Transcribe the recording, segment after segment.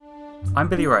I'm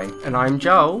Billy Ray, And I'm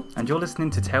Joel, and you're listening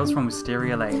to Tales from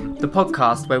Wisteria Lane. the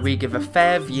podcast where we give a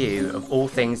fair view of all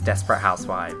things Desperate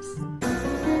Housewives.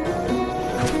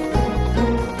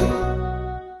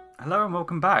 Hello and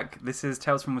welcome back. This is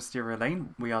Tales from Wisteria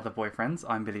Lane. We are the boyfriends.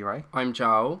 I'm Billy Ray. I'm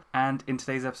Joel. And in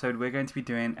today's episode, we're going to be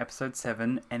doing episode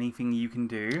 7, Anything You Can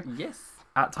Do. Yes.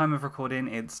 At time of recording,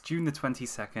 it's June the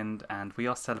 22nd, and we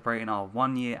are celebrating our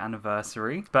 1-year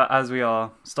anniversary. But as we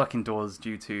are stuck indoors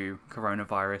due to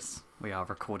coronavirus, we are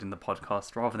recording the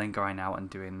podcast rather than going out and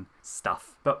doing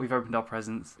stuff. But we've opened our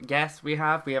presents. Yes, we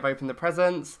have. We have opened the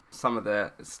presents. Some of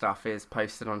the stuff is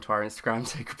posted onto our Instagram,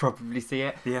 so you could probably see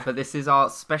it. Yeah. But this is our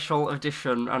special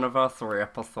edition anniversary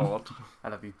episode. I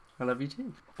love you. I love you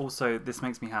too. Also, this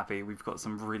makes me happy. We've got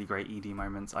some really great Edie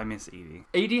moments. I miss Edie.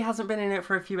 Edie hasn't been in it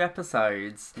for a few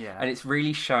episodes. Yeah. And it's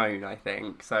really shown, I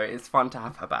think. So it's fun to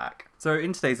have her back. So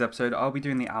in today's episode, I'll be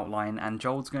doing the outline, and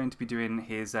Joel's going to be doing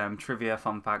his trivia,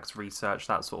 fun facts, research,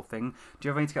 that sort of thing. Do you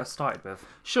have anything to get us started with?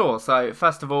 Sure, so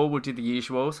first of all, we'll do the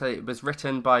usual. So it was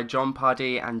written by John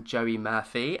Pardee and Joey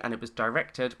Murphy, and it was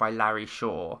directed by Larry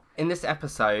Shaw. In this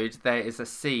episode, there is a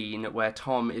scene where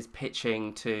Tom is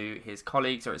pitching to his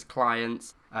colleagues or his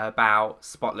clients about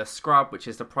Spotless Scrub, which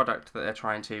is the product that they're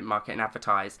trying to market and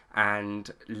advertise,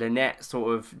 and Lynette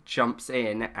sort of jumps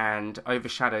in and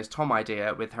overshadows Tom's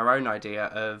idea with her own idea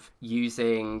of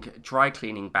using dry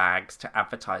cleaning bags to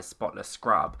advertise Spotless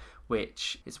Scrub,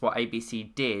 which is what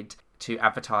ABC did to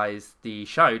advertise the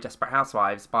show Desperate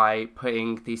Housewives by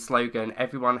putting the slogan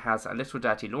 "Everyone has a little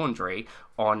dirty laundry"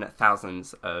 on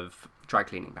thousands of dry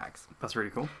cleaning bags. That's really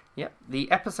cool. Yep. The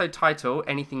episode title,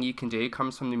 Anything You Can Do,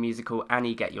 comes from the musical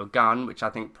Annie Get Your Gun, which I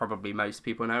think probably most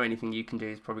people know. Anything You Can Do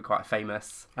is probably quite a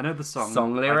famous I know the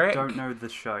song lyric. I don't know the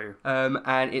show.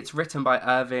 And it's written by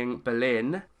Irving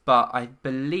Berlin, but I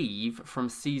believe from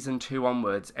season 2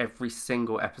 onwards, every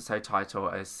single episode title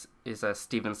is a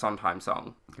Stephen Sondheim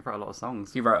song. He wrote a lot of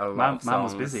songs. He wrote a lot of songs. Man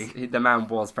was busy. The man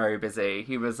was very busy.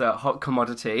 He was a hot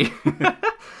commodity.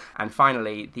 And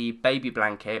finally, the baby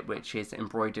blanket, which is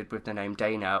embroidered with the name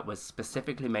Dana, was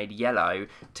specifically made yellow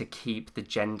to keep the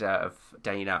gender of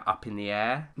Dana up in the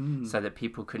air so that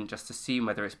people couldn't just assume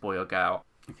whether it's boy or girl.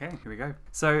 Okay, here we go.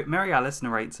 So, Mary Alice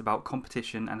narrates about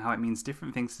competition and how it means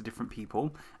different things to different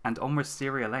people, and on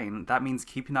Wisteria Lane, that means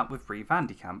keeping up with Brie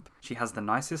Vandekamp. She has the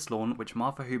nicest lawn, which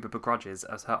Martha Huber begrudges,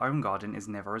 as her own garden is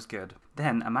never as good.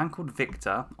 Then, a man called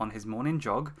Victor, on his morning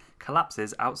jog,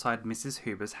 collapses outside Mrs.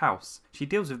 Huber's house. She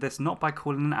deals with this not by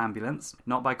calling an ambulance,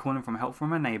 not by calling for help from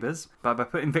her neighbours, but by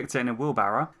putting Victor in a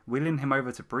wheelbarrow, wheeling him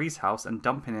over to Brie's house, and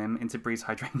dumping him into Brie's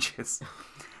hydrangeas.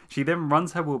 She then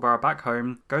runs her wheelbarrow back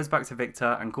home, goes back to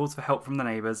Victor, and calls for help from the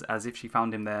neighbours as if she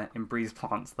found him there in Brie's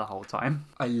plants the whole time.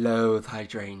 I loathe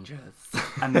hydrangeas.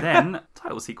 And then,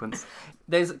 title sequence.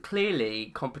 There's clearly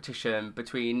competition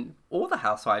between all the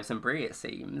housewives and Brie, it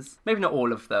seems. Maybe not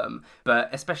all of them, but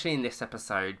especially in this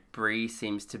episode, Brie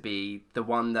seems to be the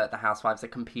one that the housewives are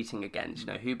competing against.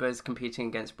 You know, Huber's competing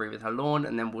against Brie with her lawn,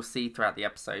 and then we'll see throughout the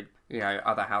episode, you know,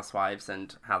 other housewives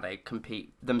and how they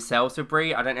compete themselves with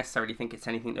Brie. I don't necessarily think it's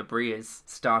anything that Brie is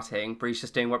starting. Brie's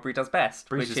just doing what Brie does best,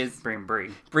 Brie's just being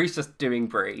Brie. Brie's just doing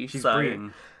Brie. She's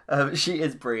Brieing. She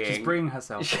is Brieing. She's Brieing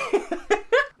herself.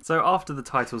 So after the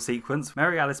title sequence,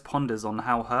 Mary Alice ponders on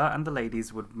how her and the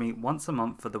ladies would meet once a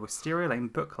month for the Wisteria Lane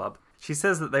Book Club. She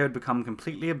says that they would become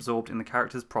completely absorbed in the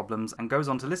characters' problems and goes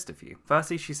on to list a few.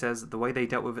 Firstly, she says the way they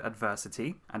dealt with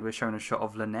adversity, and we're shown a shot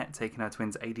of Lynette taking her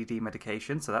twins' ADD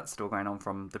medication, so that's still going on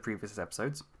from the previous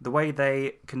episodes. The way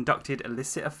they conducted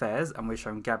illicit affairs, and we're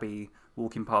shown Gabby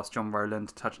walking past John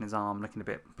Rowland, touching his arm, looking a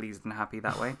bit pleased and happy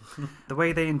that way. The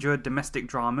way they endured domestic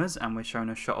dramas, and we're shown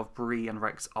a shot of Brie and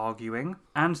Rex arguing.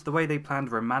 And the way they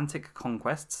planned romantic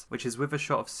conquests, which is with a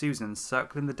shot of Susan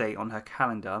circling the date on her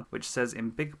calendar, which says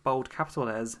in big bold capital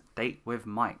letters, "Date with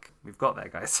Mike." We've got there,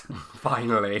 guys.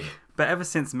 Finally. But ever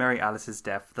since Mary Alice's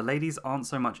death, the ladies aren't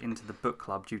so much into the book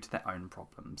club due to their own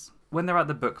problems. When they're at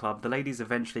the book club, the ladies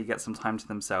eventually get some time to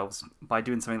themselves by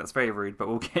doing something that's very rude, but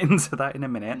we'll get into that in a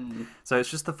minute. So it's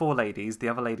just the 4 ladies. The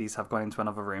other ladies have gone into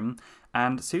another room,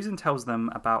 and Susan tells them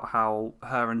about how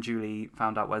her and Julie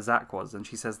found out where Zach was, and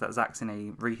she says that Zach's in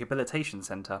a rehabilitation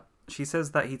centre. She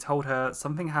says that he told her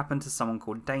something happened to someone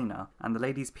called Dana, and the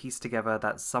ladies pieced together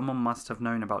that someone must have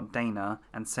known about Dana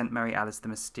and sent Mary Alice the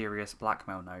mysterious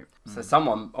blackmail note. So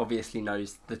someone obviously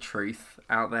knows the truth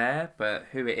out there, but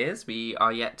who it is, we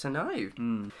are yet to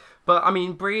know. But, I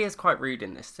mean, Brie is quite rude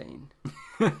in this scene.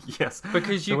 Yes.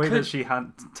 Because the way that she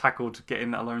had tackled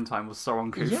getting alone time was so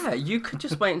uncouth. Yeah, you could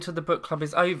just wait until the book club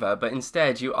is over, but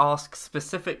instead you ask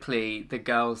specifically the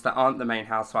girls that aren't the main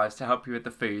housewives to help you with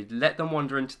the food, let them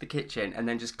wander into the kitchen, and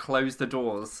then just close the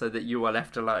doors so that you are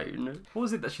left alone. What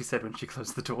was it that she said when she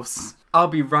closed the doors? I'll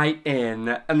be right in.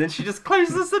 And then she just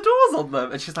closes the doors on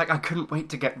them. And she's like, I couldn't wait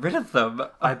to get rid of them.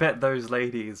 I bet those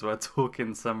ladies were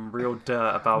talking some real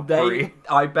dirt about Brie.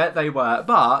 I bet they were.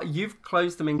 But you've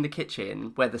closed them in the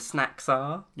kitchen where the snacks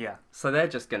are. Yeah. So they're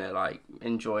just going to, like,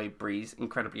 enjoy Brie's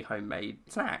incredibly homemade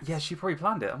snacks. Yeah, she probably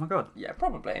planned it. Oh my god. Yeah,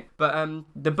 probably. But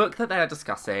the book that they are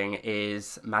discussing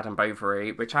is Madame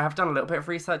Bovary, which I have done a little bit of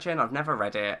research in. I've never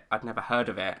read it. I'd never heard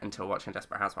of it until watching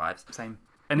Desperate Housewives. Same.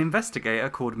 An investigator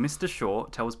called Mr. Shaw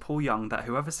tells Paul Young that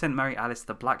whoever sent Mary Alice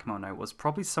the blackmail note was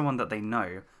probably someone that they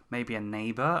know. Maybe a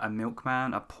neighbour, a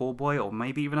milkman, a poor boy, or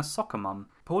maybe even a soccer mum.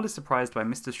 Paul is surprised by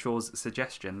Mr. Shaw's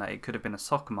suggestion that it could have been a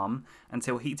soccer mum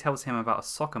until he tells him about a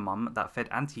soccer mum that fed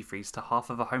antifreeze to half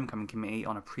of a homecoming committee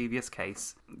on a previous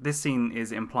case. This scene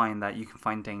is implying that you can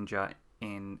find danger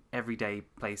in everyday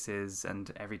places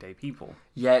and everyday people.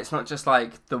 Yeah, it's not just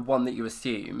like the one that you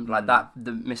assume. Like that,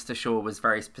 the Mr. Shaw was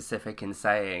very specific in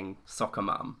saying soccer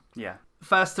mum. Yeah.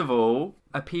 First of all,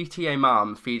 a PTA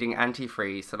mum feeding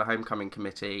antifreeze to the homecoming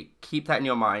committee, keep that in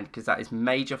your mind because that is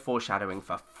major foreshadowing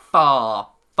for far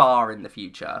in the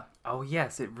future. Oh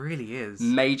yes, it really is.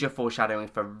 Major foreshadowing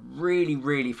for really,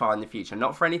 really far in the future.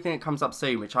 Not for anything that comes up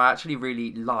soon, which I actually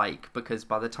really like because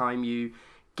by the time you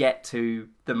get to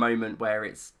the moment where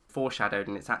it's foreshadowed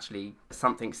and it's actually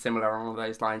something similar along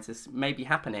those lines is maybe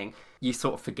happening, you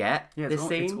sort of forget this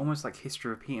scene. It's almost like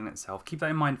history repeating itself. Keep that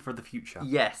in mind for the future.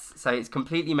 Yes, so it's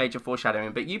completely major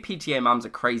foreshadowing, but you PTA mums are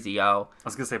crazy, yo. I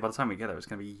was going to say, by the time we get there, it's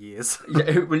going to be years. Yeah,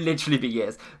 it will literally be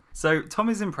years. So Tom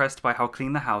is impressed by how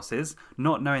clean the house is,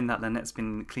 not knowing that Lynette's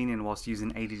been cleaning whilst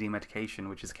using ADD medication,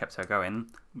 which has kept her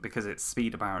going, because it's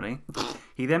speed apparently.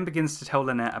 He then begins to tell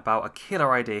Lynette about a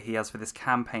killer idea he has for this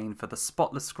campaign for the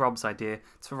Spotless Scrubs idea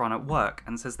to run at work,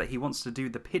 and says that he wants to do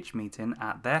the pitch meeting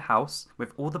at their house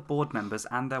with all the board members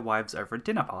and their wives over a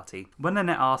dinner party. When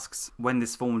Lynette asks when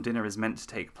this formal dinner is meant to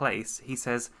take place, he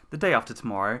says the day after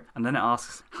tomorrow, and Lynette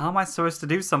asks, how am I supposed to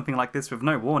do something like this with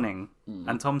no warning?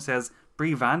 And Tom says,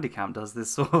 Brie Vanderkamp does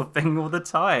this sort of thing all the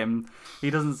time. He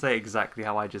doesn't say exactly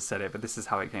how I just said it, but this is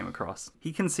how it came across.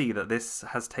 He can see that this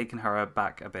has taken her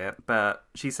aback a bit, but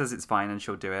she says it's fine and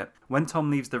she'll do it. When Tom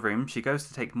leaves the room, she goes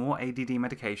to take more ADD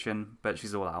medication, but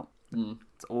she's all out.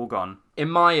 It's all gone. In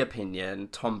my opinion,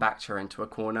 Tom backed her into a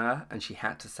corner and she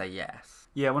had to say yes.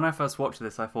 Yeah, when I first watched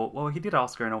this, I thought, well, he did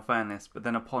ask her in all fairness, but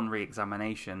then upon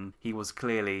re-examination, he was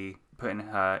clearly putting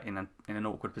her in an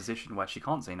awkward position where she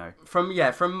can't say no.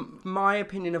 From my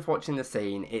opinion of watching the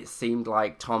scene, it seemed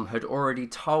like Tom had already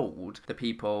told the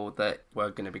people that were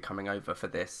going to be coming over for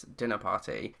this dinner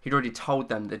party. He'd already told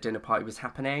them the dinner party was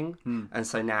happening, and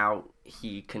so now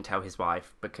he can tell his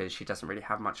wife because she doesn't really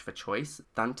have much of a choice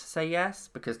than to say yes,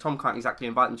 because Tom can't exactly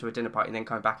invite them to a dinner party and then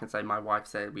come back and say, my wife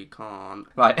said we can't.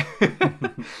 Like,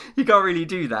 you can't really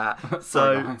do that.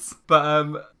 So, nice.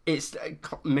 But it's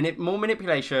more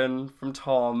manipulation from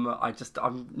Tom.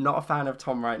 I'm not a fan of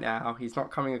Tom right now. He's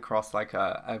not coming across like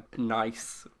a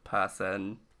nice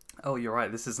person. Oh, you're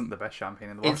right. This isn't the best champagne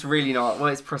in the world. It's really not. Well,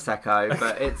 it's Prosecco,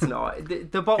 but it's not.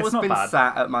 The bottle's been bad.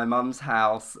 sat at my mum's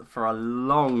house for a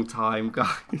long time,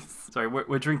 guys. Sorry,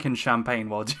 we're drinking champagne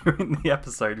while doing the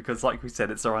episode because, like we said,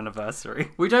 it's our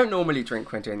anniversary. We don't normally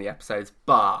drink when doing the episodes,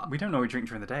 but... We don't know we drink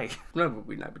during the day. No,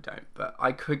 we don't. But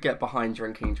I could get behind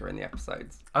drinking during the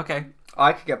episodes. Okay.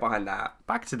 I could get behind that.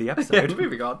 Back to the episode. Yeah,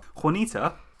 moving on.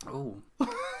 Juanita. Oh.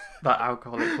 That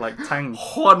alcoholic, tang.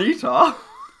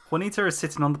 Juanita is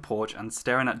sitting on the porch and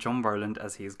staring at John Rowland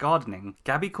as he is gardening.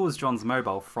 Gabby calls John's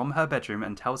mobile from her bedroom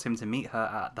and tells him to meet her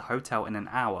at the hotel in an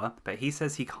hour, but he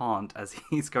says he can't as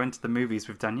he's going to the movies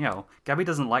with Danielle. Gabby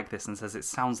doesn't like this and says it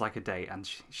sounds like a date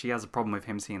and she has a problem with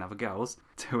him seeing other girls,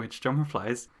 to which John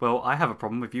replies, well, I have a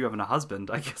problem with you having a husband.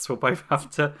 I guess we'll both have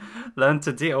to learn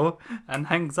to deal, and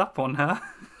hangs up on her.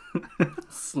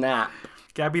 Snap.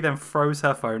 Gabby then throws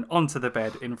her phone onto the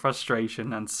bed in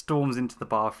frustration and storms into the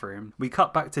bathroom. We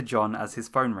cut back to John as his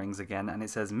phone rings again and it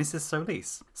says Mrs.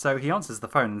 Solis. So he answers the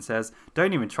phone and says,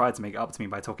 don't even try to make it up to me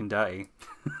by talking dirty.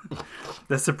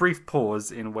 There's a brief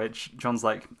pause in which John's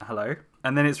like, hello?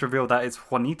 And then it's revealed that it's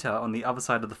Juanita on the other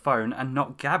side of the phone and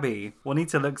not Gabby.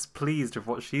 Juanita looks pleased with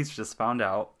what she's just found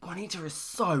out. Juanita is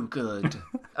so good.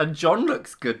 And John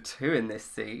looks good too in this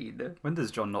scene. When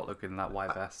does John not look good in that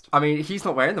white vest? I mean, he's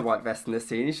not wearing the white vest in this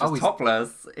scene. He's just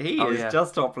topless. He is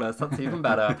just topless. That's even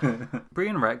better. Bree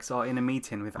and Rex are in a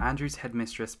meeting with Andrew's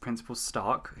headmistress, Principal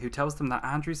Stark, who tells them that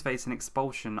Andrew's facing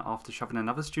expulsion after shoving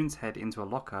another student's head into a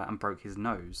locker and broke his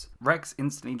nose. Rex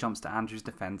instantly jumps to Andrew's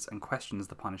defense and questions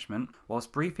the punishment,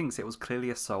 whilst Bree thinks it was clearly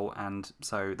assault and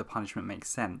so the punishment makes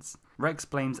sense. Rex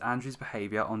blames Andrew's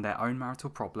behaviour on their own marital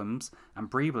problems, and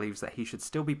Bree believes that he should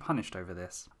still be punished over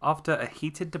this. After a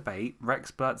heated debate, Rex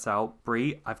blurts out,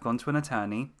 "Bree, I've gone to an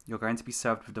attorney. You're going to be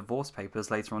served with divorce papers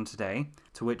later on today."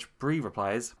 To which Bree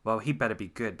replies, "Well, he better be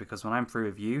good, because when I'm through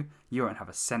with you, you won't have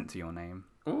a cent to your name."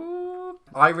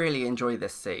 I really enjoy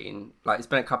this scene. Like, it's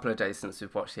been a couple of days since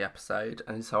we've watched the episode,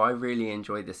 and so I really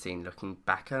enjoy this scene looking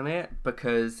back on it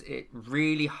because it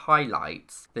really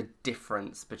highlights the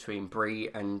difference between Bree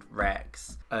and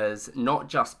Rex as not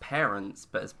just parents,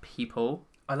 but as people.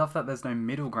 I love that there's no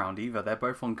middle ground either. They're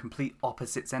both on complete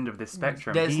opposites end of this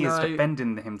spectrum. Is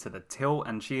defending him to the tilt,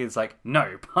 and she is like,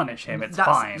 "No, punish him, it's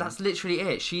fine." That's literally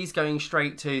it. She's going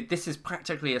straight to, this is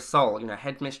practically assault.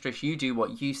 Headmistress, you do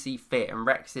what you see fit. And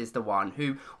Rex is the one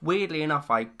who, weirdly enough,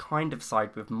 I kind of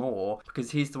side with more,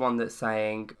 because he's the one that's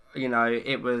saying,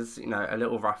 it was, a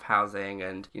little roughhousing,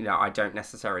 and, I don't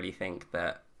necessarily think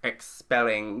that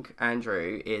expelling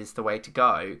Andrew is the way to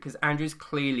go, because Andrew's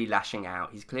clearly lashing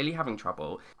out. He's clearly having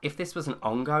trouble. If this was an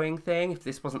ongoing thing, if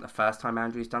this wasn't the first time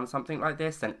Andrew's done something like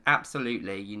this, then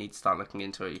absolutely you need to start looking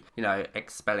into,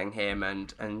 expelling him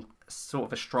and sort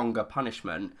of a stronger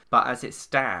punishment. But as it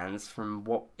stands, from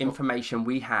what information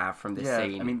we have from this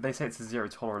scene... I mean, they say it's a zero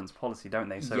tolerance policy, don't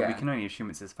they? So we can only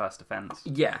assume it's his first offence.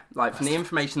 Yeah, from the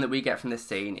information that we get from this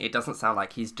scene, it doesn't sound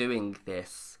like he's doing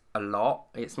this a lot.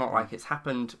 It's not like it's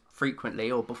happened frequently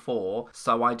or before.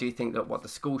 So I do think that what the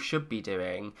school should be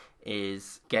doing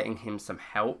is getting him some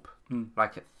help,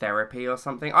 like therapy or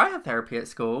something. I had therapy at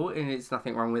school, and it's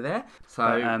nothing wrong with it.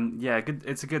 So good.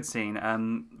 It's a good scene.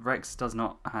 Rex does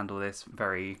not handle this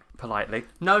very politely.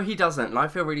 No, he doesn't. And I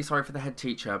feel really sorry for the head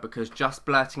teacher, because just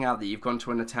blurting out that you've gone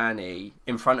to an attorney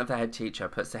in front of the head teacher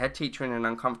puts the head teacher in an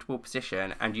uncomfortable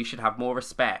position, and you should have more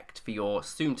respect for your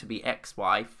soon-to-be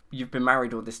ex-wife. You've been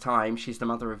married all this time. She's the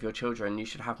mother of your children. You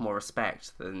should have more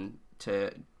respect than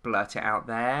to blurt it out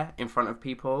there in front of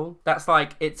people. That's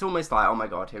like, it's almost like, oh my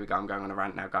god, here we go, I'm going on a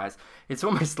rant now, guys. It's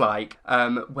almost like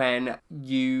when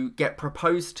you get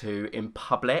proposed to in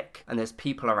public and there's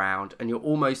people around, and you're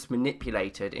almost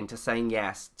manipulated into saying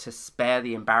yes to spare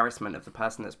the embarrassment of the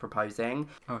person that's proposing.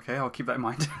 Okay, I'll keep that in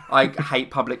mind. I hate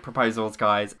public proposals,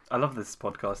 guys. I love this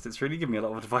podcast. It's really given me a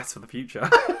lot of advice for the future.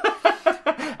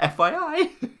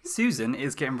 FYI. Susan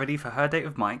is getting ready for her date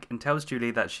with Mike and tells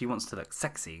Julie that she wants to look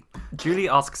sexy. Julie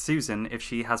asks Susan if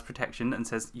she has protection and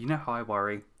says, "You know how I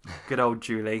worry." Good old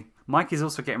Julie. Mike is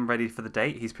also getting ready for the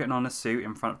date. He's putting on a suit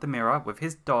in front of the mirror with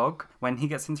his dog when he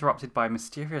gets interrupted by a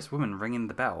mysterious woman ringing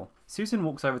the bell. Susan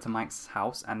walks over to Mike's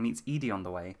house and meets Edie on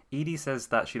the way. Edie says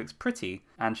that she looks pretty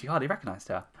and she hardly recognised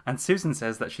her. And Susan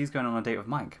says that she's going on a date with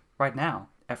Mike right now.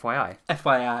 FYI.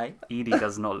 FYI. Edie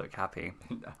does not look happy.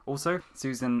 Also,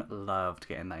 Susan loved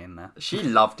getting that in there. She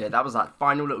loved it. That was that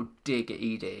final little dig at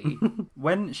Edie.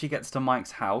 When she gets to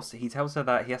Mike's house, he tells her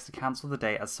that he has to cancel the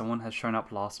date as someone has shown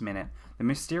up last minute. The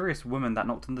mysterious woman that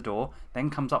knocked on the door then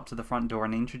comes up to the front door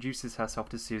and introduces herself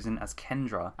to Susan as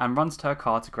Kendra and runs to her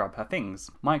car to grab her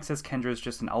things. Mike says Kendra is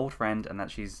just an old friend and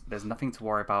that there's nothing to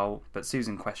worry about, but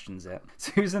Susan questions it.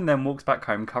 Susan then walks back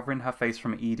home covering her face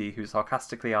from Edie, who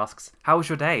sarcastically asks, "How was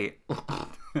your date?"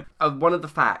 One of the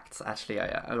facts, actually,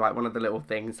 like one of the little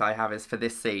things I have is for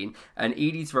this scene, and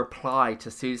Edie's reply to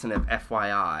Susan of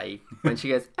FYI, when she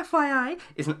goes, FYI,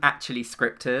 isn't actually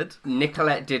scripted.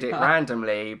 Nicolette did it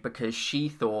randomly because she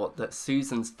thought that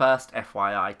Susan's first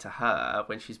FYI to her,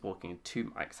 when she's walking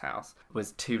to Mike's house,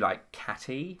 was too,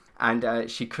 catty, and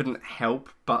she couldn't help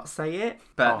but say it,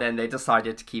 but then they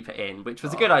decided to keep it in, which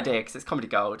was a good idea because it's comedy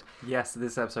gold. Yes,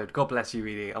 this episode. God bless you,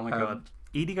 Edie. Oh my god.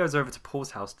 Edie goes over to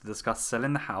Paul's house to discuss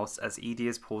selling the house as Edie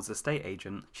is Paul's estate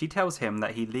agent. She tells him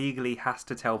that he legally has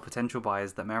to tell potential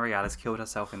buyers that Mary Alice killed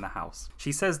herself in the house.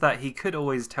 She says that he could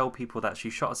always tell people that she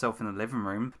shot herself in the living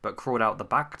room but crawled out the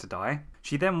back to die.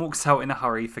 She then walks out in a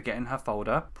hurry, forgetting her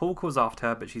folder. Paul calls after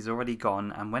her, but she's already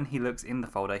gone, and when he looks in the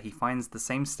folder, he finds the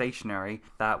same stationery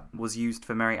that was used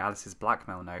for Mary Alice's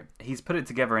blackmail note. He's put it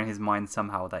together in his mind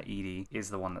somehow that Edie is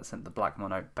the one that sent the blackmail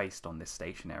note based on this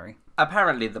stationery.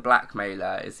 Apparently, the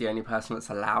blackmailer is the only person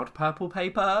that's allowed purple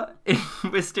paper in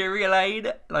Wisteria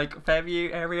Lane,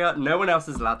 Fairview area. No one else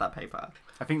is allowed that paper.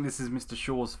 I think this is Mr.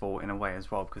 Shaw's fault in a way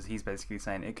as well, because he's basically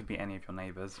saying it could be any of your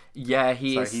neighbours. Yeah,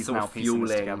 He's sort now of piecing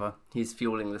this fueling. together. He's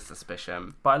fueling the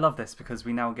suspicion. But I love this because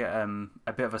we now get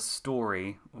a bit of a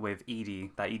story with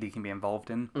Edie that Edie can be involved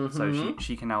in. So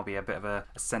she can now be a bit of a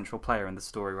central player in the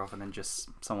story rather than just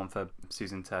someone for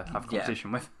Susan to have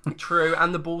competition with. True,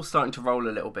 and the ball's starting to roll a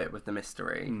little bit with the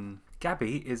mystery.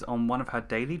 Gabby is on one of her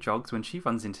daily jogs when she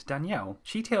runs into Danielle.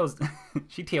 She tells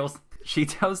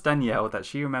Danielle that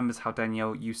she remembers how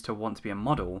Danielle used to want to be a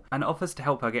model and offers to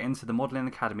help her get into the modelling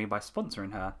academy by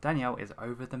sponsoring her. Danielle is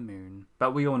over the moon.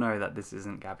 But we all know that this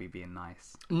isn't Gabby being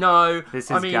nice. No.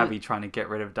 This is Gabby trying to get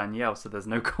rid of Danielle so there's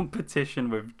no competition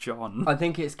with John. I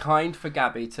think it's kind for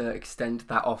Gabby to extend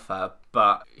that offer,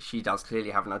 but she does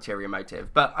clearly have an ulterior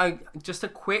motive. But just a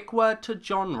quick word to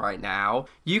John right now.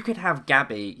 You could have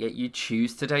Gabby, yet you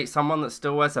choose to date someone that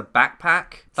still wears a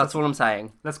backpack. That's all I'm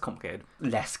saying. That's complicated.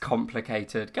 Less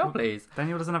complicated. Go, please.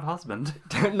 Danielle doesn't have a husband.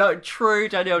 No, true,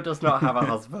 Danielle does not have a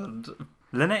husband.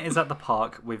 Lynette is at the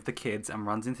park with the kids and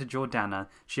runs into Jordana.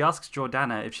 She asks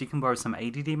Jordana if she can borrow some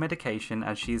ADD medication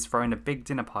as she is throwing a big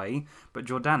dinner party, but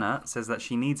Jordana says that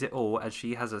she needs it all as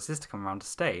she has her sister come around to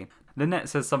stay. Lynette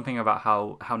says something about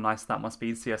how nice that must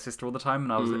be to see her sister all the time,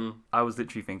 and I was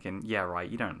literally thinking, yeah, right,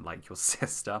 you don't like your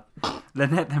sister.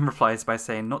 Lynette then replies by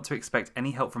saying not to expect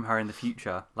any help from her in the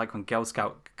future, like when Girl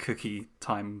Scout cookie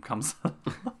time comes along.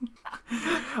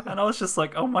 And I was just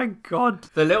like, oh my god.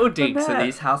 The little digs that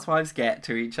these housewives get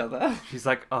to each other. She's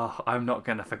like, oh, I'm not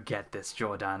going to forget this,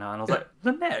 Jordana. And I was like,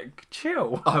 Lynette,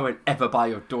 chill. I won't ever buy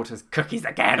your daughter's cookies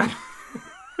again.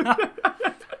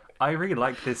 I really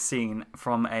like this scene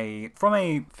from a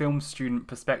film student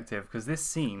perspective, because this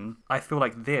scene, I feel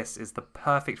like this is the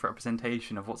perfect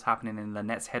representation of what's happening in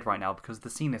Lynette's head right now, because the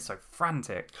scene is so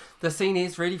frantic. The scene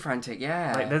is really frantic,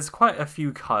 yeah. Like, there's quite a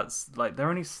few cuts. Like, they're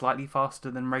only slightly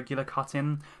faster than regular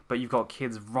cutting, but you've got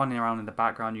kids running around in the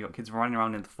background, you've got kids running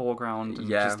around in the foreground. And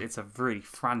yeah. It's a really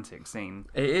frantic scene.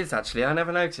 It is, actually. I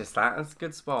never noticed that. That's a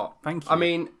good spot. Thank you. I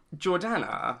mean,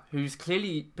 Jordana, who's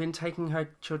clearly been taking her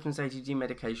children's ADD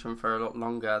medication for a lot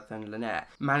longer than Lynette,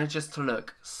 manages to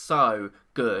look so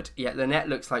good. Yet Lynette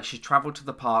looks like she's travelled to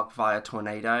the park via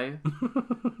tornado.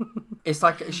 It's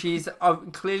like she's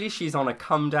clearly she's on a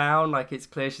come down. Like, it's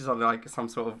clear she's on like some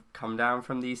sort of come down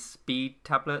from these speed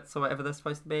tablets or whatever they're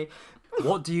supposed to be.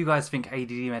 What do you guys think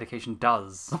ADD medication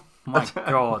does? My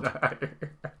god.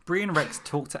 Bree and Rex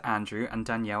talk to Andrew and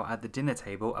Danielle at the dinner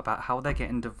table about how they're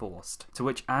getting divorced, to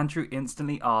which Andrew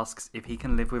instantly asks if he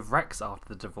can live with Rex after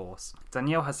the divorce.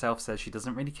 Danielle herself says she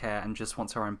doesn't really care and just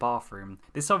wants her own bathroom.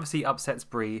 This obviously upsets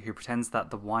Bree, who pretends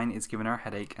that the wine is giving her a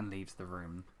headache and leaves the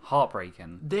room.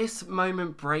 Heartbreaking. This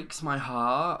moment breaks my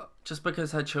heart just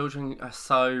because her children are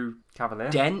so Cavalier.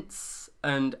 dense,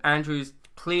 and Andrew's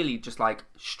clearly just like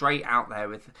straight out there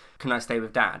with, can I stay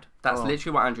with Dad? That's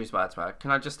literally what Andrew's words were. Can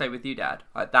I just stay with you, Dad?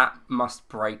 Like, that must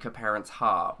break a parent's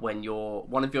heart when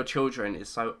one of your children is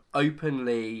so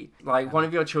openly, like, one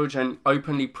of your children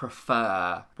openly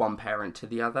prefer one parent to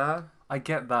the other. I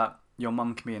get that your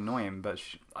mum can be annoying, but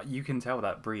you can tell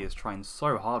that Bree is trying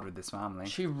so hard with this family.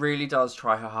 She really does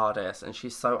try her hardest, and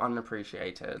she's so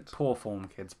unappreciated. Poor form,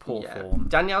 kids. Poor form.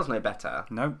 Danielle's no better.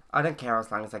 Nope. I don't care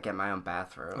as long as I get my own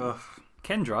bathroom. Ugh.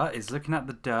 Kendra is looking at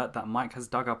the dirt that Mike has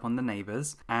dug up on the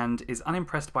neighbours and is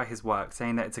unimpressed by his work,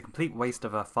 saying that it's a complete waste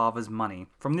of her father's money.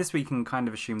 From this, we can kind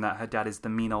of assume that her dad is the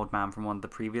mean old man from one of the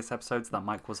previous episodes that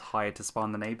Mike was hired to spy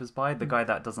on the neighbours by, the guy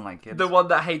that doesn't like kids. The one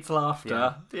that hates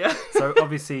laughter. Yeah. So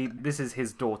obviously, this is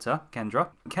his daughter, Kendra.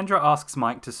 Kendra asks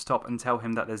Mike to stop and tell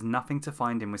him that there's nothing to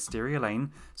find in Wisteria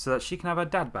Lane so that she can have her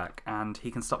dad back and he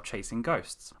can stop chasing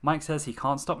ghosts. Mike says he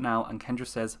can't stop now, and Kendra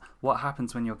says, what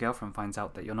happens when your girlfriend finds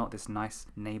out that you're not this nice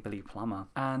neighbourly plumber?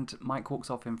 And Mike walks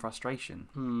off in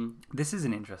frustration. This is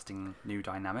an interesting new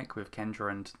dynamic with Kendra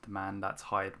and the man that's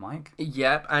hired Mike.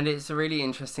 Yep, and it's a really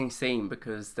interesting scene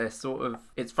because they're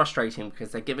it's frustrating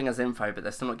because they're giving us info, but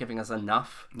they're still not giving us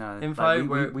enough info.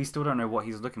 Like we still don't know what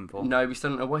he's looking for. No, we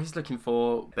still don't know what he's looking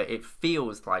for, but it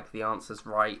feels like the answer's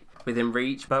right within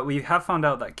reach. But we have found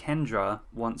out that Kendra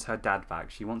wants her dad back.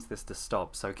 She wants this to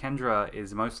stop. So Kendra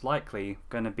is most likely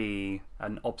going to be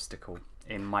an obstacle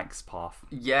in Mike's path.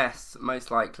 Yes,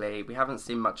 most likely. We haven't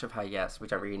seen much of her yet, so we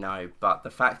don't really know. But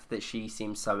the fact that she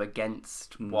seems so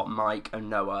against what Mike and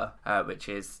Noah, which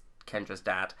is Kendra's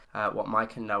dad, what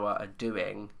Mike and Noah are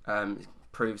doing,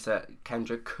 proves that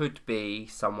Kendra could be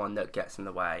someone that gets in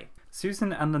the way.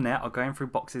 Susan and Lynette are going through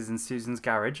boxes in Susan's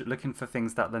garage looking for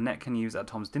things that Lynette can use at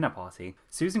Tom's dinner party.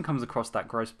 Susan comes across that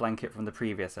gross blanket from the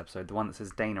previous episode, the one that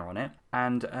says Dana on it,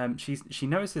 and she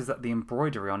notices that the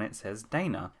embroidery on it says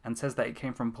Dana and says that it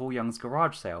came from Paul Young's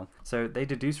garage sale. So they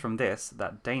deduce from this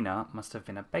that Dana must have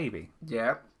been a baby.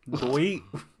 Yeah. Boy.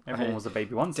 Everyone was a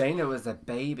baby once. Dana was a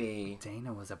baby.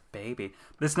 Dana was a baby.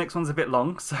 This next one's a bit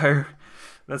long, so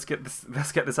let's get this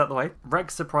out of the way.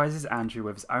 Rex surprises Andrew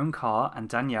with his own car and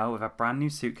Danielle with a brand new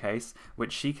suitcase,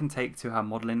 which she can take to her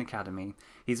modelling academy.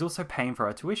 He's also paying for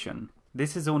her tuition.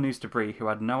 This is all news to Bree, who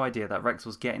had no idea that Rex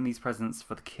was getting these presents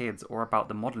for the kids or about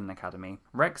the modelling academy.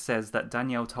 Rex says that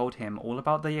Danielle told him all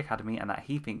about the academy and that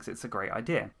he thinks it's a great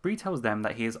idea. Bree tells them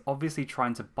that he is obviously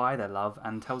trying to buy their love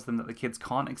and tells them that the kids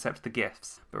can't accept the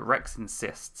gifts, but Rex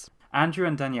insists. Andrew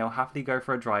and Danielle happily go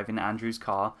for a drive in Andrew's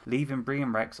car, leaving Bree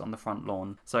and Rex on the front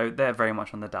lawn. So they're very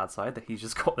much on the dad side, that he's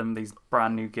just got them these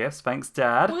brand new gifts. Thanks,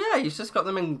 Dad. Well, yeah, he's just got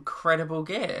them incredible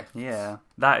gifts. Yeah,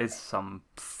 that is some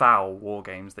foul war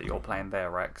games that you're playing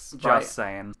there, Rex. Just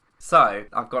saying. So,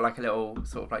 I've got like a little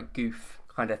sort of like goof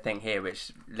kind of thing here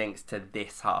which links to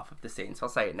this half of the scene, so I'll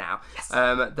say it now. Yes.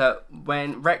 That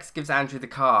when Rex gives Andrew the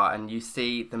car and you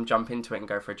see them jump into it and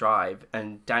go for a drive,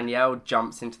 and Danielle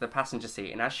jumps into the passenger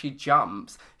seat, and as she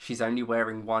jumps she's only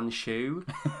wearing one shoe.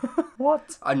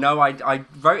 What? I know, I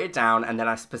wrote it down and then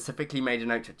I specifically made a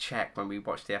note to check when we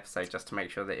watched the episode just to make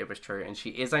sure that it was true, and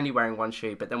she is only wearing one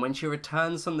shoe, but then when she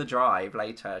returns from the drive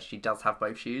later she does have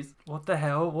both shoes. What the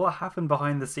hell? What happened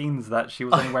behind the scenes that she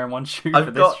was only wearing one shoe for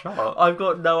this shot? I've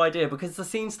got no idea, because the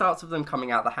scene starts with them coming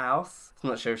out the house.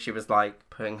 I'm not sure if she was like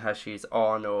putting her shoes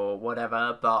on or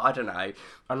whatever, but I don't know.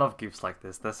 I love goofs like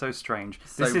this. They're so strange.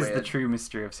 So this is weird. the true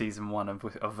mystery of season 1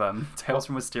 of Tales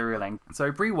from Wisteria Lane.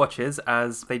 So Bree watches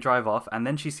as they drive off, and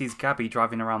then she sees Gabby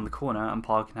driving around the corner and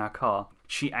parking her car.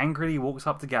 She angrily walks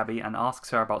up to Gabby and asks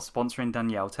her about sponsoring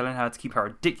Danielle, telling her to keep her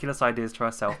ridiculous ideas to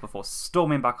herself before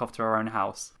storming back off to her own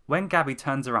house. When Gabby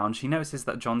turns around, she notices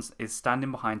that John is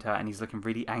standing behind her and he's looking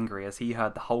really angry as he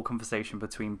heard the whole conversation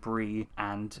between Bree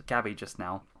and Gabby just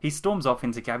now. He storms off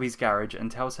into Gabby's garage and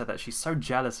tells her that she's so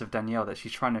jealous of Danielle that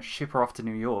she's trying to ship her off to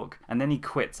New York, and then he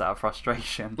quits out of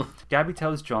frustration. Gabby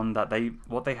tells John that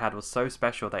what they had was so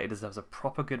special that he deserves a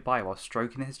proper goodbye while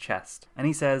stroking his chest. And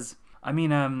he says,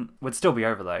 would still be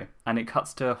over though. And it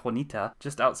cuts to Juanita,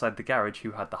 just outside the garage,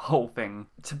 who had the whole thing.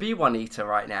 To be Juanita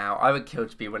right now, I would kill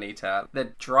to be Juanita.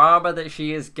 The drama that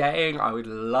she is getting, I would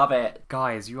love it.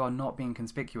 Guys, you are not being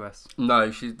conspicuous. No,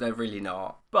 they're really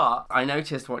not. But I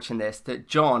noticed watching this that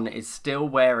John is still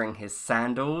wearing his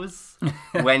sandals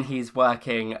when he's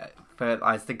working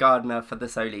as the gardener for the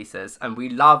Solisas, and we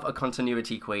love a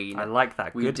continuity queen. I like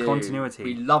that. Good continuity.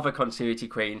 We love a continuity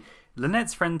queen.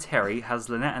 Lynette's friend Terry has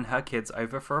Lynette and her kids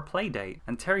over for a play date,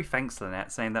 and Terry thanks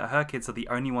Lynette, saying that her kids are the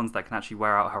only ones that can actually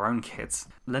wear out her own kids.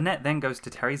 Lynette then goes to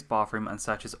Terry's bathroom and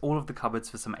searches all of the cupboards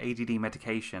for some ADD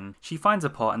medication. She finds a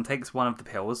pot and takes one of the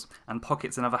pills, and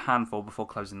pockets another handful before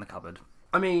closing the cupboard.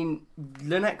 I mean,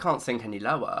 Lynette can't sink any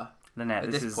lower.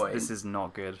 Lynette, this is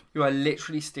not good. You are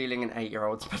literally stealing an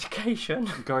 8-year-old's medication.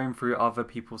 Going through other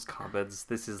people's cupboards,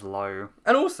 this is low.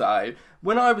 And also,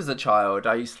 when I was a child,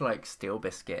 I used to steal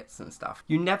biscuits and stuff.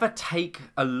 You never take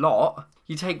a lot.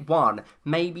 You take one,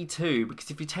 maybe two, because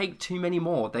if you take too many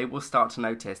more, they will start to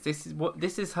notice. This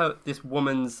is this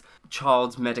woman's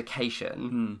child's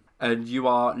medication. And you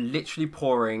are literally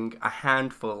pouring a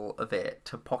handful of it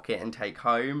to pocket and take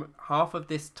home. Half of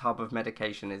this tub of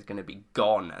medication is going to be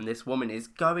gone, and this woman is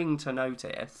going to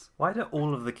notice. Why do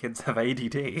all of the kids have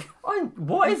ADD?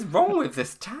 What is wrong with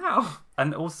this town?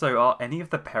 And also, are any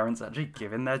of the parents actually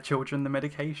giving their children the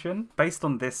medication? Based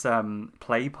on this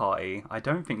play party, I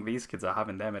don't think these kids are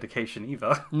having their medication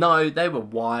either. No, they were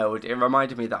wild. It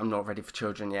reminded me that I'm not ready for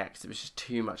children yet, because it was just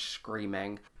too much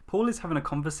screaming. Paul is having a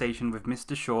conversation with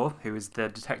Mr. Shaw, who is the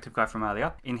detective guy from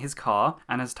earlier, in his car,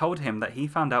 and has told him that he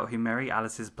found out who Mary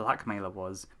Alice's blackmailer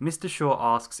was. Mr. Shaw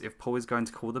asks if Paul is going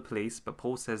to call the police, but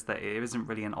Paul says that it isn't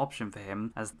really an option for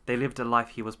him, as they lived a life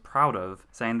he was proud of,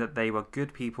 saying that they were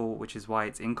good people, which is why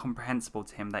it's incomprehensible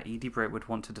to him that Edie Britt would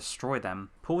want to destroy them.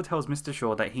 Paul tells Mr.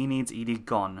 Shaw that he needs Edie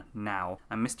gone, now,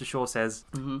 and Mr. Shaw says,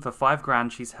 for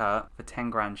 $5,000 she's hurt, for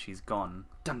 $10,000 she's gone.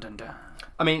 Dun dun dun.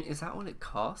 I mean, is that all it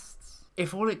costs?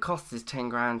 If all it costs is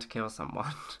 $10,000 to kill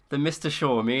someone, then Mr.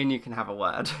 Shaw, me and you can have a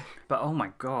word. But oh my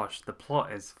gosh, the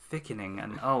plot is thickening,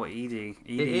 and Edie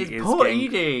is poor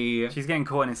Edie. She's getting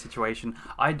caught in a situation.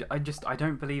 I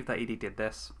don't believe that Edie did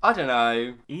this. I don't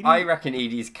know. Edie? I reckon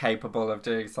Edie's capable of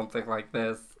doing something like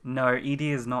this. No,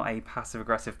 Edie is not a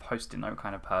passive-aggressive post-it note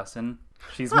kind of person.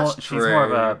 She's That's more of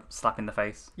true. a slap in the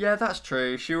face. Yeah, that's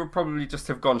true. She would probably just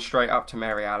have gone straight up to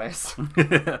Mary Alice.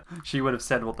 She would have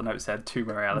said what the note said to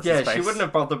Mary Alice's Yeah, face. she wouldn't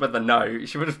have bothered with the note.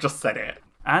 She would have just said it.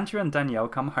 Andrew and Danielle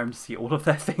come home to see all of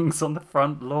their things on the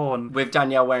front lawn. With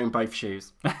Danielle wearing both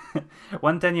shoes.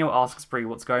 When Danielle asks Brie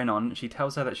what's going on, she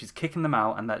tells her that she's kicking them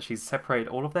out and that she's separated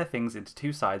all of their things into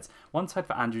two sides. One side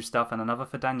for Andrew's stuff and another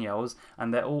for Danielle's,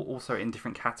 and they're all also in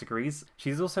different categories.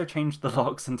 She's also changed the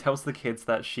locks and tells the kids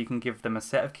that she can give them a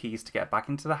set of keys to get back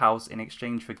into the house in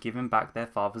exchange for giving back their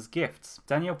father's gifts.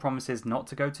 Danielle promises not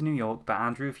to go to New York, but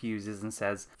Andrew refuses and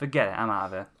says, "Forget it, I'm out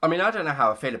of it." I mean, I don't know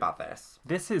how I feel about this.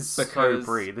 This is Because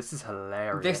so Brie. This is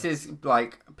hilarious. This is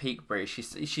like peak Brie.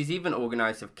 She's even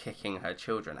organised of kicking her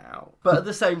children out. But at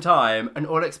the same time, an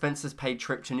all expenses paid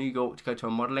trip to New York to go to a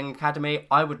modelling academy,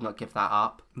 I would not give that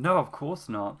up. No, of course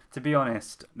not. To be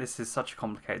honest, this is such a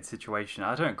complicated situation.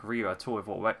 I don't agree at all with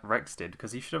what Rex did,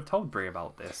 because he should have told Brie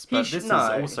about this. But this is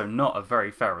also not a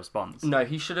very fair response. No,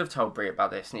 he should have told Brie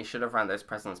about this, and he should have ran those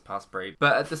presents past Brie.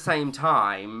 But at the same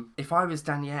time, if I was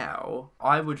Danielle,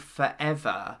 I would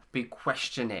forever be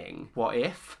questioning what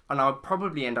if, and I would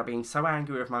probably end up being so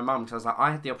angry with my mum because I was like,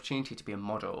 I had the opportunity to be a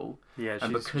model. Yeah,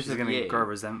 and she's going to grow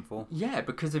resentful. Yeah,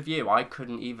 because of you, I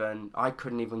couldn't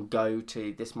even go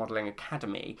to this modelling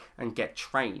academy and get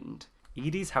trained.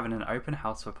 Edie's having an open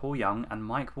house for Paul Young, and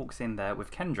Mike walks in there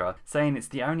with Kendra, saying it's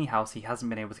the only house he hasn't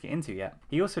been able to get into yet.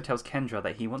 He also tells Kendra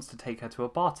that he wants to take her to a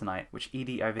bar tonight, which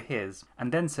Edie overhears,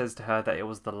 and then says to her that it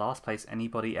was the last place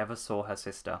anybody ever saw her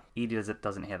sister. Edie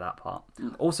doesn't hear that part.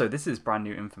 Also, this is brand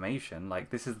new information. Like,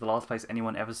 this is the last place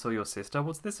anyone ever saw your sister?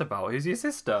 What's this about? Who's your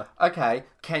sister? Okay,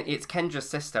 it's Kendra's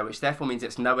sister, which therefore means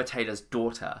it's Noah Taylor's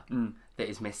daughter that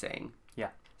is missing.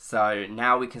 Yeah. So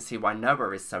now we can see why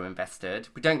Noah is so invested.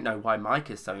 We don't know why Mike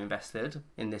is so invested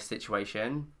in this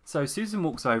situation. So Susan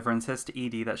walks over and says to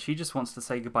Edie that she just wants to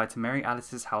say goodbye to Mary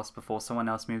Alice's house before someone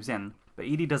else moves in. But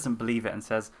Edie doesn't believe it and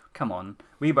says, "Come on,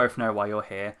 we both know why you're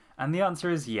here." And the answer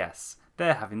is yes.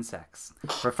 They're having sex,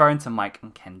 referring to Mike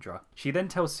and Kendra. She then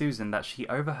tells Susan that she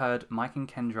overheard Mike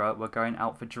and Kendra were going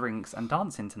out for drinks and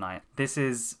dancing tonight. This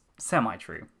is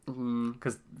semi-true,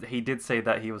 because he did say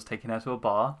that he was taking her to a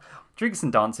bar. Drinks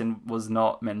and dancing was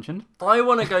not mentioned. I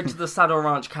want to go to the Saddle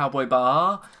Ranch Cowboy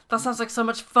Bar. That sounds like so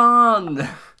much fun.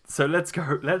 So let's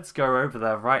go over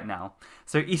there right now.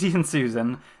 So Edie and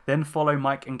Susan then follow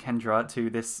Mike and Kendra to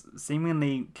this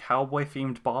seemingly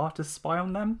cowboy-themed bar to spy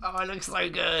on them. Oh, it looks so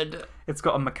good. It's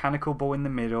got a mechanical bull in the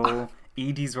middle.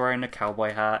 Edie's wearing a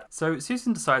cowboy hat. So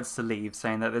Susan decides to leave,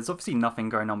 saying that there's obviously nothing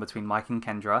going on between Mike and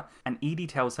Kendra, and Edie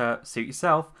tells her, "Suit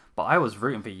yourself, but I was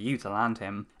rooting for you to land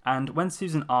him." And when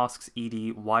Susan asks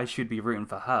Edie why she'd be rooting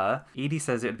for her, Edie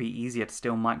says it'd be easier to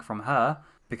steal Mike from her,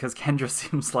 because Kendra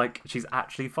seems like she's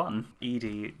actually fun.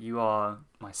 Edie, you are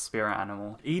my spirit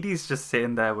animal. Edie's just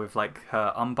sitting there with like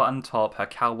her unbuttoned top, her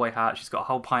cowboy hat, she's got a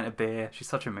whole pint of beer, she's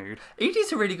such a mood.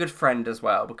 Edie's a really good friend as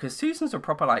well, because Susan's a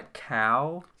proper like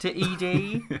cow to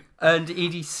Edie, and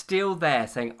Edie's still there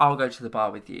saying, "I'll go to the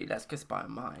bar with you, let's go spy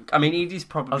on Mike." I mean, Edie's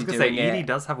probably I was going to say, Edie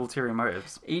does have ulterior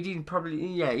motives. Edie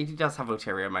does have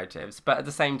ulterior motives, but at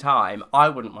the same time, I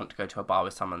wouldn't want to go to a bar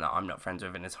with someone that I'm not friends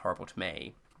with and is horrible to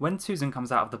me. When Susan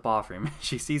comes out of the bathroom,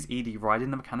 she sees Edie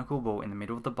riding the mechanical bull in the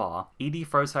middle of the bar. Edie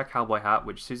throws her cowboy hat,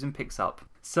 which Susan picks up.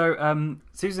 So,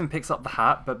 Susan picks up the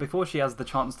hat, but before she has the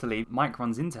chance to leave, Mike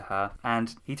runs into her,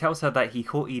 and he tells her that he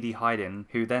caught Edie hiding,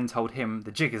 who then told him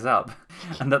the jig is up,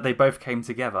 and that they both came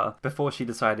together before she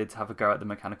decided to have a go at the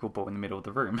mechanical bull in the middle of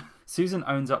the room. Susan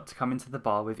owns up to come into the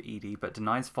bar with Edie, but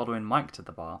denies following Mike to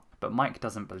the bar. But Mike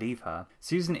doesn't believe her.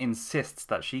 Susan insists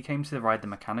that she came to ride the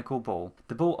mechanical bull.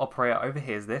 The bull operator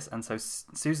overhears this, and so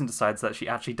Susan decides that she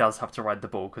actually does have to ride the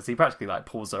bull, because he practically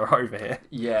pulls her over here.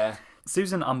 Yeah.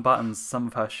 Susan unbuttons some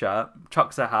of her shirt,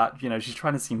 chucks her hat, she's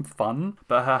trying to seem fun,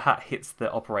 but her hat hits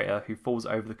the operator, who falls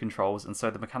over the controls, and so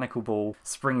the mechanical bull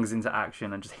springs into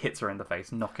action and just hits her in the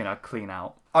face, knocking her clean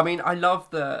out. I mean, I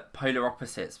love the polar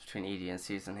opposites between Edie and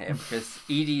Susan here, because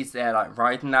Edie's there,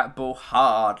 riding that bull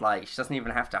hard, she doesn't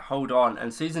even have to hold on,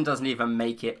 and Susan doesn't even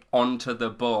make it onto the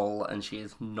bull, and she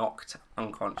is knocked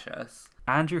unconscious.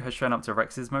 Andrew has shown up to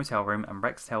Rex's motel room, and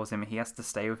Rex tells him he has to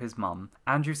stay with his mum.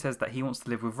 Andrew says that he wants to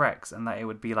live with Rex and that it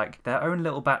would be like their own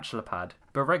little bachelor pad.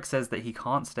 but Rex says that he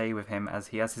can't stay with him as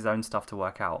he has his own stuff to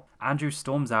work out. Andrew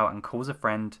storms out and calls a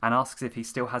friend and asks if he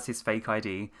still has his fake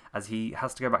ID, as he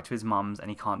has to go back to his mum's and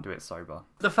he can't do it sober.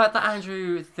 The fact that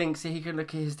Andrew thinks that he can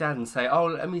look at his dad and say, oh,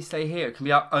 let me stay here, it can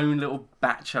be our own little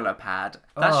bachelor pad.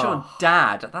 That's your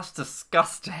dad. That's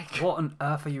disgusting. What on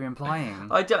earth are you implying?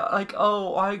 It's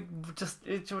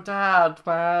your dad,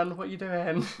 man. What are you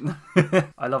doing?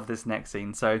 I love this next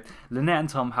scene. So Lynette and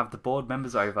Tom have the board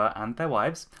members over and their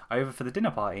wives over for the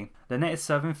dinner party. Lynette is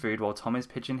serving food while Tom is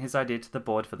pitching his idea to the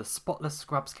board for the Spotless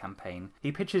Scrubs campaign.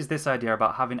 He pitches this idea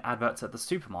about having adverts at the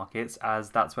supermarkets, as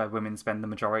that's where women spend the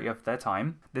majority of their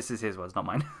time. This is his words, not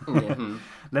mine. Mm-hmm.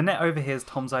 Lynette overhears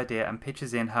Tom's idea and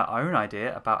pitches in her own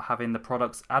idea about having the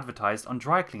products advertised on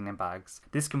dry cleaning bags.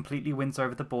 This completely wins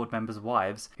over the board members'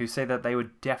 wives, who say that they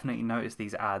would definitely notice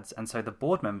these ads, and so the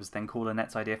board members then call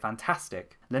Lynette's idea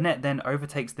fantastic. Lynette then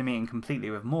overtakes the meeting completely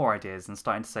with more ideas and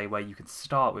starting to say where you could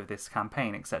start with this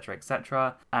campaign, etc,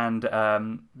 etc, and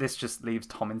this just leaves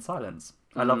Tom in silence.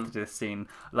 I loved this scene.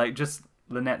 Like, just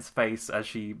Lynette's face as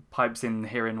she pipes in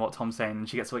hearing what Tom's saying, and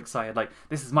she gets so excited, like,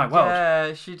 this is my world.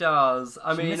 Yeah, she does.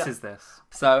 She misses this.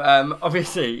 So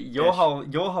obviously your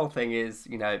whole thing is,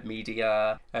 you know,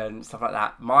 media and stuff like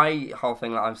that. My whole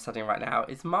thing that I'm studying right now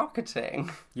is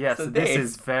marketing. Yeah, so this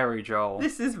is very Joel.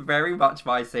 This is very much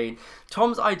my scene.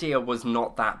 Tom's idea was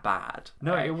not that bad.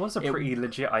 No, right? It was a pretty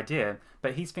legit idea,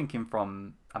 but he's thinking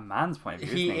from a man's point of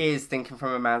view. He is thinking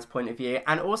from a man's point of view,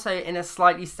 and also in a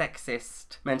slightly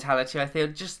sexist mentality, I feel,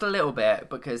 just a little bit,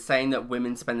 because saying that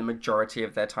women spend the majority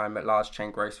of their time at large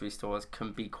chain grocery stores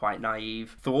can be quite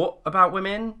naive thought about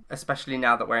women, especially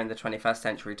now that we're in the 21st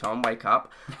century, Tom, wake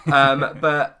up.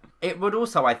 But it would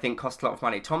also, I think, cost a lot of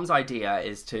money. Tom's idea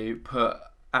is to put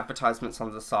advertisements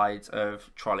on the sides of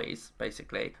trolleys,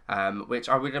 basically, which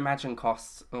I would imagine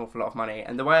costs an awful lot of money.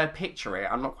 And the way I picture it,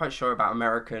 I'm not quite sure about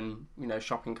American,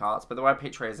 shopping carts, but the way I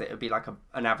picture it is it would be like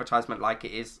an advertisement like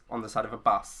it is on the side of a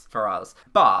bus for us.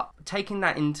 But taking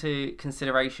that into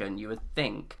consideration, you would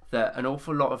think that an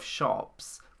awful lot of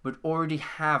shops would already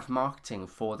have marketing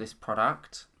for this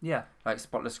product. Yeah. Like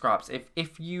Spotless Scrubs.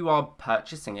 If you are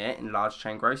purchasing it in large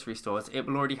chain grocery stores, it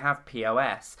will already have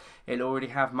POS. It'll already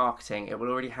have marketing. It will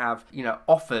already have,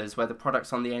 offers where the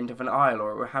product's on the end of an aisle,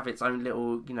 or it will have its own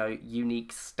little,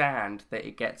 unique stand that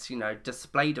it gets,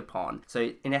 displayed upon.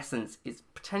 So in essence, it's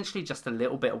potentially just a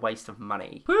little bit of waste of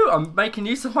money. Woo, I'm making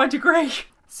use of my degree.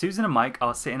 Susan and Mike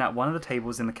are sitting at one of the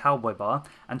tables in the Cowboy Bar,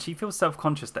 and she feels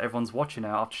self-conscious that everyone's watching her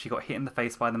after she got hit in the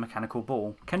face by the mechanical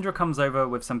ball. Kendra comes over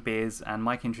with some beers, and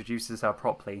Mike introduces her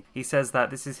properly. He says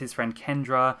that this is his friend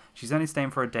Kendra, she's only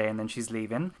staying for a day and then she's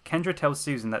leaving. Kendra tells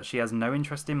Susan that she has no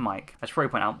interest in Mike. I should probably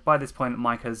point out, by this point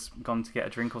Mike has gone to get a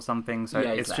drink or something, so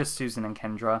yeah, it's just Susan and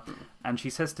Kendra. And she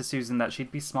says to Susan that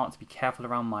she'd be smart to be careful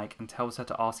around Mike, and tells her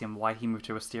to ask him why he moved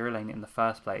to Wisteria Lane in the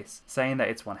first place, saying that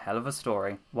it's one hell of a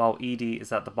story. While Edie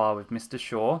is at the bar with Mr.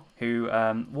 Shaw, who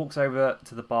walks over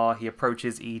to the bar. He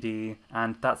approaches Edie,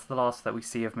 and that's the last that we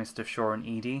see of Mr. Shaw and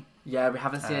Edie. Yeah, we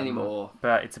haven't seen any more.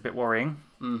 But it's a bit worrying.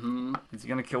 Mm-hmm. Is he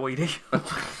going to kill Edie?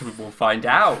 We'll find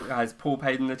out. Has Paul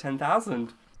paid him the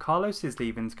 10,000? Carlos is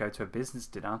leaving to go to a business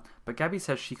dinner, but Gabby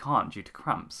says she can't due to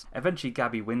cramps. Eventually,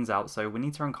 Gabby wins out, so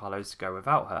Juanita and Carlos go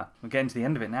without her. We're getting to the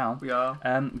end of it now. We are.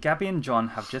 Gabby and John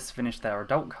have just finished their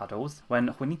adult cuddles when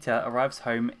Juanita arrives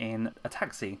home in a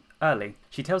taxi early.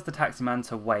 She tells the taxi man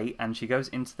to wait, and she goes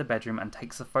into the bedroom and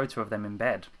takes a photo of them in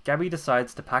bed. Gabby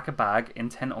decides to pack a bag,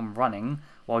 intent on running,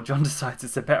 while John decides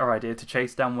it's a better idea to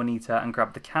chase down Juanita and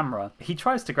grab the camera. He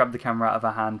tries to grab the camera out of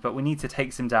her hand, but Juanita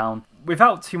takes him down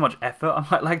without too much effort, I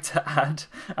might like to add,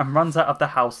 and runs out of the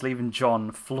house, leaving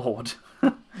John floored.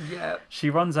 Yeah. She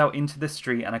runs out into the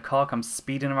street, and a car comes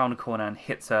speeding around a corner and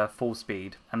hits her full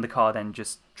speed, and the car then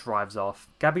just drives off.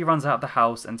 Gabby runs out of the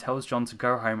house and tells John to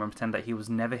go home and pretend that he was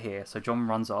never here, so John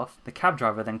runs off. The cab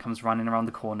driver then comes running around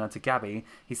the corner to Gabby.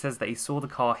 He says that he saw the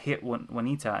car hit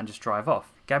Juanita and just drive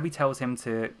off. Gabby tells him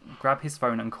to grab his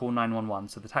phone and call 911,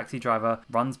 so the taxi driver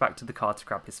runs back to the car to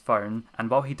grab his phone, and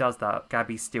while he does that,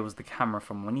 Gabby steals the camera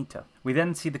from Juanita. We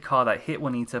then see the car that hit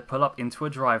Juanita pull up into a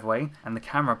driveway, and the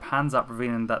camera pans up,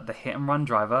 revealing that the hit-and-run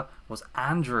driver was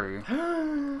Andrew.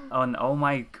 And oh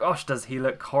my gosh, does he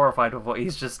look horrified with what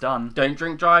he's just done. Don't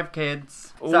drink drive,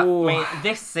 kids. So,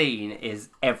 this scene is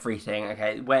everything,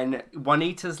 okay? When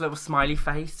Juanita's little smiley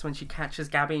face, when she catches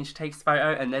Gabby and she takes a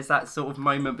photo, and there's that sort of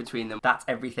moment between them, that's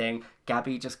everything.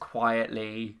 Gabby just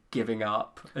quietly giving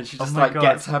up, and she just my God.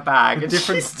 gets her bag.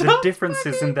 The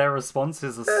differences in their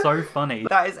responses are so funny.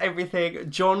 That is everything.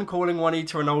 John calling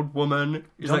Juanita an old woman.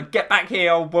 He's like, "Get back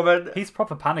here, old woman." He's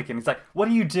proper panicking. He's like, "What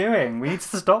are you doing? We need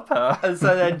to stop her." And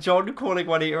so then John calling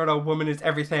Juanita an old woman is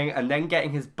everything, and then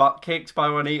getting his butt kicked by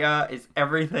Juanita is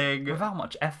everything. Without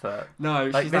much effort.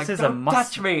 No, she's this like, is "Don't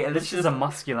touch me." And this is a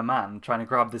muscular man trying to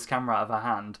grab this camera out of her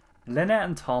hand. Lynette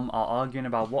and Tom are arguing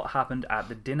about what happened at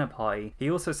the dinner party.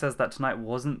 He also says that tonight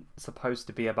wasn't supposed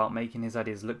to be about making his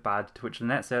ideas look bad, to which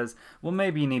Lynette says, "Well,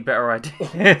 maybe you need better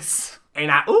ideas."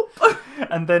 Oop.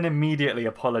 And then immediately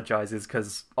apologises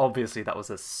because obviously that was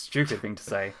a stupid thing to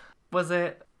say. Was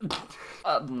it?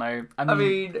 I don't know. I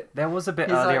mean, there was a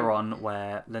bit earlier on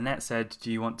where Lynette said,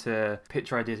 "Do you want to pitch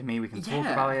your idea to me? We can talk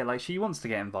about it." Like, she wants to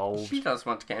get involved. She does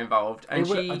want to get involved. And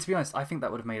to be honest, I think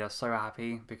that would have made her so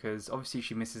happy because obviously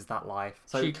she misses that life.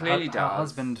 So she clearly does. Her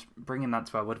husband bringing that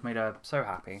to her would have made her so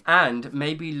happy. And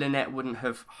maybe Lynette wouldn't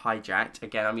have hijacked,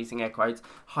 again I'm using air quotes,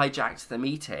 hijacked the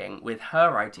meeting with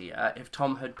her idea if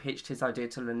Tom had pitched his idea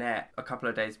to Lynette a couple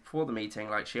of days before the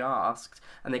meeting like she asked,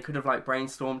 and they could have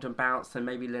brainstormed and bounced, and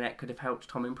maybe Lynette could have helped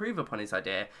Tom improve upon his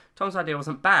idea. Tom's idea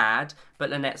wasn't bad, but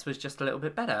Lynette's was just a little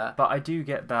bit better. But I do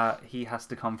get that he has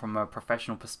to come from a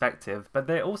professional perspective, but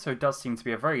there also does seem to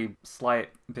be a very slight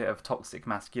bit of toxic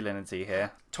masculinity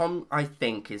here. Tom, I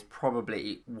think, is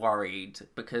probably worried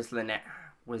because Lynette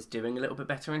was doing a little bit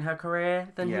better in her career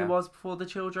than he was before the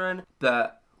children.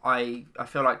 But I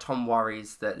feel like Tom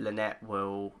worries that Lynette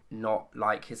will not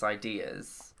like his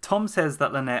ideas. Tom says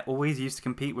that Lynette always used to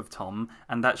compete with Tom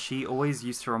and that she always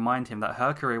used to remind him that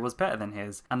her career was better than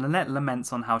his, and Lynette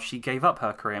laments on how she gave up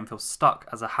her career and feels stuck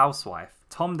as a housewife.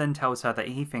 Tom then tells her that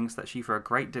he thinks that she threw a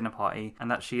great dinner party and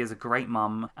that she is a great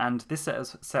mum, and this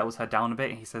settles her down a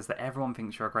bit. He says that everyone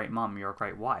thinks you're a great mum, you're a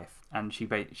great wife, and she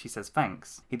says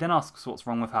thanks. He then asks what's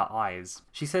wrong with her eyes.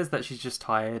 She says that she's just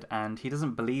tired, and he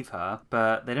doesn't believe her,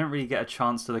 but they don't really get a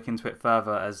chance to look into it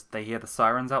further as they hear the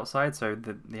sirens outside, so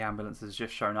the ambulance has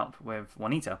just shown up with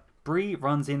Juanita. Bree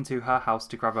runs into her house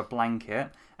to grab a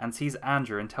blanket and sees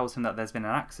Andrew and tells him that there's been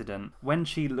an accident. When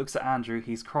she looks at Andrew,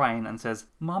 he's crying and says,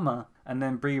 "Mama." And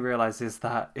then Bree realises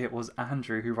that it was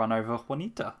Andrew who ran over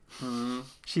Juanita.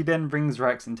 She then brings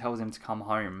Rex and tells him to come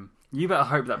home. You better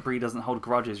hope that Bree doesn't hold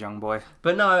grudges, young boy.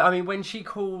 But no, I mean, when she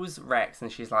calls Rex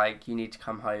and she's like, "You need to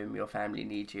come home, your family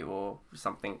need you," or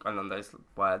something along those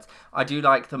words, I do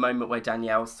like the moment where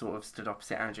Danielle sort of stood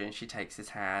opposite Andrew and she takes his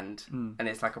hand, and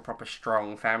it's like a proper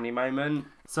strong family moment.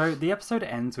 So the episode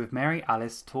ends with Mary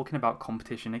Alice talking about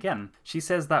competition again. She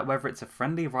says that whether it's a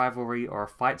friendly rivalry or a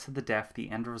fight to the death,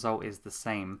 the end result is the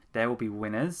same. There will be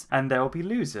winners and there will be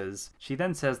losers. She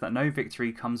then says that no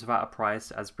victory comes without a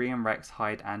price as Bree and Rex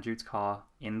hide Andrew's car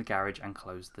in the garage and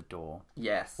close the door.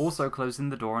 Yes. Also closing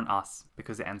the door on us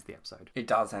because it ends the episode. It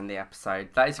does end the episode.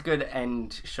 That is a good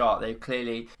end shot. It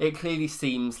clearly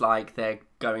seems like they're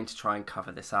going to try and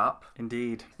cover this up.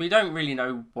 Indeed. We don't really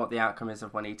know what the outcome is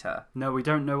of Juanita. No, we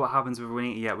don't know what happens with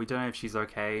Juanita yet. We don't know if she's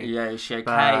okay. Yeah, is she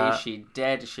okay? Is she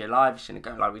dead? Is she alive? Is she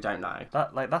gonna go? We don't know.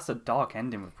 That's a dark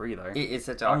ending with Bree, though. It is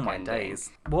a dark ending. ending.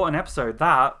 Days. What an episode.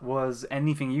 That was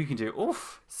Anything You Can Do.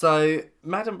 Oof. So,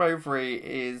 Madame Bovary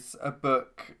is a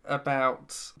book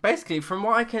about... Basically, from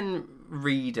what I can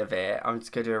read of it, I'm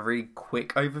just going to do a really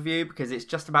quick overview because it's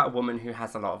just about a woman who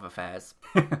has a lot of affairs.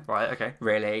 Right, okay.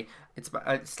 Really.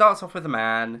 It starts off with a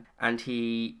man and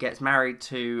he gets married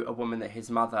to a woman that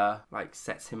his mother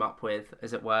sets him up with,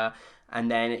 as it were. And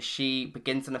then she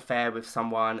begins an affair with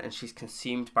someone and she's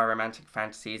consumed by romantic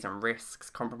fantasies and risks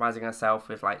compromising herself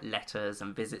with letters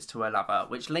and visits to her lover,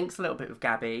 which links a little bit with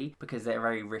Gabby because they're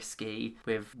very risky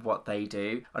with what they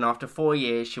do. And after 4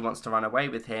 years, she wants to run away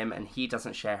with him and he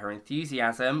doesn't share her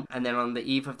enthusiasm. And then on the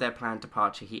eve of their planned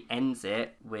departure, he ends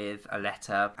it with a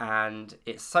letter. And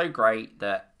it's so great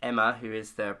that Emma, who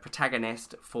is the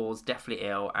protagonist, falls deathly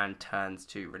ill and turns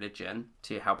to religion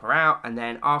to help her out. And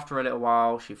then after a little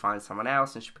while, she finds someone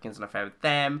else and she begins an affair with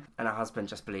them. And her husband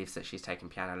just believes that she's taking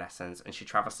piano lessons. And she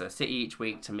travels to the city each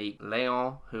week to meet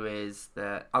Leon, who is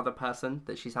the other person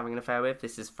that she's having an affair with.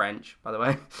 This is French, by the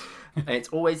way. And it's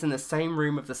always in the same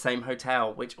room of the same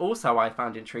hotel, which also I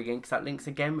found intriguing because that links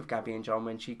again with Gabby and John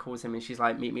when she calls him and she's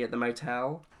like, "Meet me at the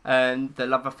motel." And the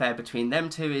love affair between them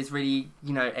two is really,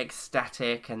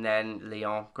 ecstatic. And then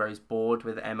Leon grows bored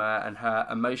with Emma and her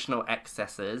emotional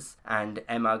excesses. And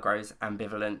Emma grows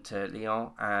ambivalent to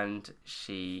Leon. And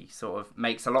she sort of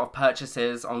makes a lot of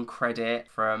purchases on credit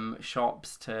from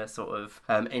shops to sort of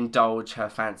indulge her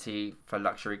fancy for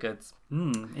luxury goods.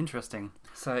 Interesting.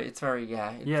 So it's very,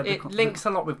 Yeah, it links a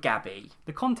lot with Gabby.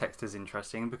 The context is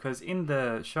interesting because in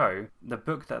the show, the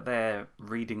book that they're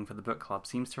reading for the book club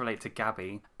seems to relate to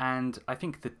Gabby, and I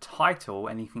think the title,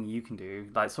 Anything You Can Do,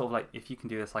 like sort of like if you can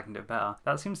do this, I can do it better,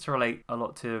 that seems to relate a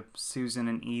lot to Susan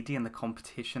and Edie and the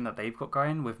competition that they've got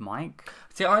going with Mike.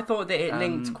 See, I thought that it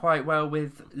linked quite well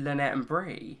with Lynette and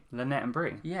Bree. Lynette and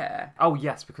Bree? Yeah. Oh,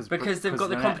 yes, because they've got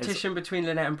the competition between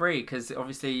Lynette and Bree, because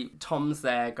obviously Tom's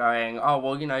there going, oh,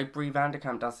 well, you know, Bree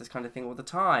Vanderkamp does this kind of thing all the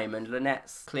time, and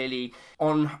Lynette's clearly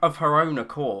of her own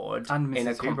accord in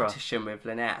a competition with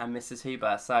Lynette and Mrs.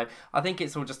 Huber. So I think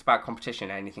it's all just about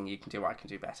competition. Anything you can do, I can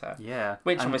do better. Yeah.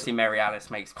 Which obviously Mary Alice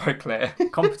makes quite clear.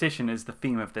 Competition is the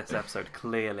theme of this episode,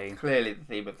 clearly. Clearly the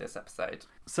theme of this episode.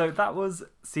 So that was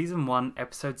Season 1,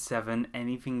 Episode 7,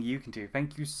 Anything You Can Do.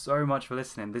 Thank you so much for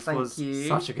listening. This was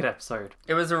such a good episode.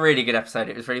 It was a really good episode.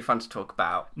 It was really fun to talk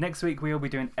about. Next week we will be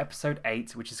doing Episode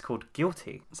 8, which is called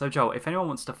Guilty. So Joel, if anyone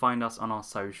wants to find us on our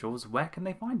socials, where can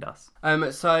they find us?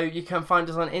 So you can find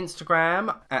us on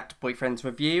Instagram at Boyfriends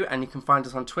Review, and you can find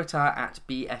us on Twitter at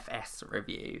BFS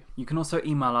Review. You can also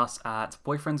email us at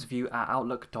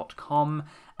boyfriendsreview@outlook.com.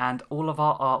 And all of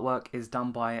our artwork is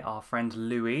done by our friend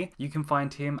Louis. You can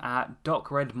find him at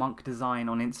Doc Red Monk Design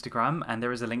on Instagram, and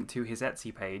there is a link to his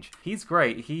Etsy page. He's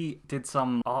great. He did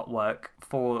some artwork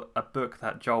for a book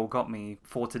that Joel got me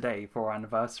for today, for our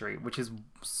anniversary, which is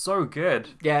so good.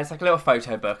 Yeah, it's like a little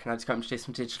photo book, and I just got him to do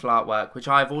some digital artwork, which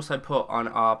I've also put on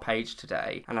our page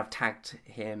today, and I've tagged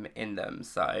him in them.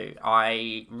 So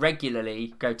I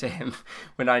regularly go to him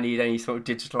when I need any sort of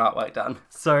digital artwork done.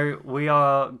 So we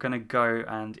are going to go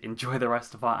and enjoy the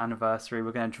rest of our anniversary.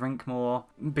 We're going to drink more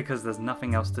because there's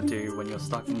nothing else to do when you're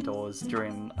stuck indoors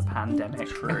during a pandemic.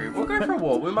 True. We'll go for a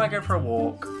walk. We might go for a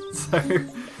walk. So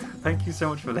thank you so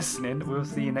much for listening. We'll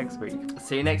see you next week.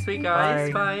 See you next week,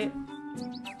 guys. Bye.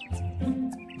 Bye.